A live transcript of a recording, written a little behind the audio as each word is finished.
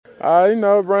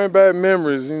Bring back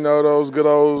memories, those good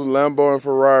old Lambo and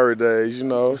Ferrari days,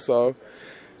 so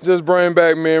just bring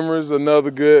back memories,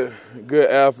 another good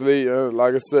athlete,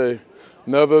 like I say,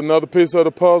 another piece of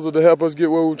the puzzle to help us get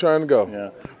where we're trying to go. Yeah.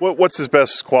 What's his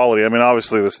best quality? I mean,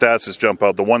 obviously the stats just jump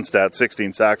out. The one stat,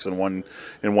 16 sacks in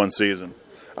one season.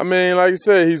 I mean, like you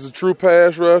said, he's a true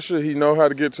pass rusher. He know how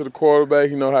to get to the quarterback.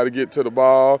 He know how to get to the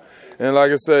ball. And like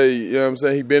I say,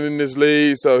 he's been in this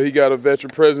league, so he got a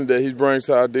veteran presence that he brings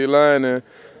to our D-line. And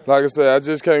like I said, I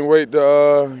just can't wait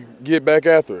to get back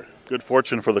after it. Good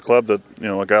fortune for the club that,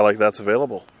 a guy like that's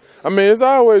available. I mean, it's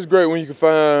always great when you can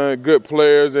find good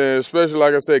players, and especially,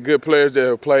 like I said, good players that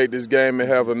have played this game and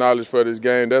have the knowledge for this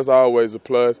game. That's always a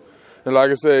plus. And like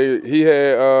I say, he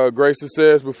had great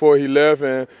success before he left,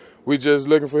 and we just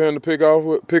looking for him to pick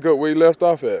up where he left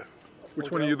off at.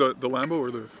 Which one are you, the Lambo or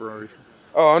the Ferrari?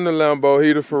 Oh, I'm the Lambo.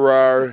 He the Ferrari.